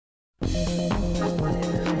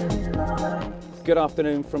Good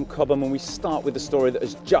afternoon from Cobham, and we start with the story that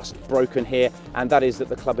has just broken here, and that is that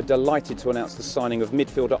the club are delighted to announce the signing of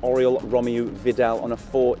midfielder Oriol Romeu Vidal on a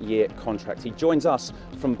 4-year contract. He joins us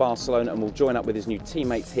from Barcelona and will join up with his new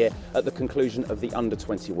teammates here at the conclusion of the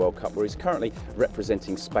Under-20 World Cup, where he's currently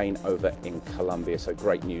representing Spain over in Colombia, so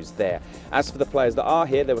great news there. As for the players that are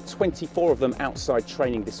here, there were 24 of them outside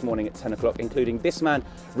training this morning at 10 o'clock, including this man,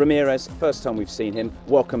 Ramires. First time we've seen him.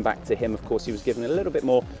 Welcome back to him. Of course, he was given a little bit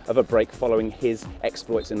more of a break following his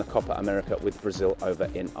exploits in the Copa America with Brazil over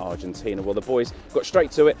in Argentina. Well, the boys got straight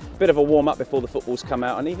to it, bit of a warm-up before the footballs come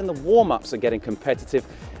out, and even the warm-ups are getting competitive,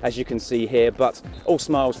 as you can see here, but all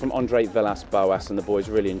smiles from Andre Villas-Boas, and the boys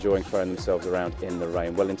really enjoying throwing themselves around in the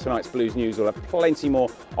rain. Well, in tonight's Blues News, we'll have plenty more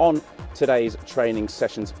on today's training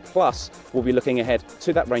sessions, plus we'll be looking ahead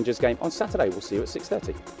to that Rangers game on Saturday. We'll see you at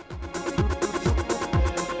 6:30.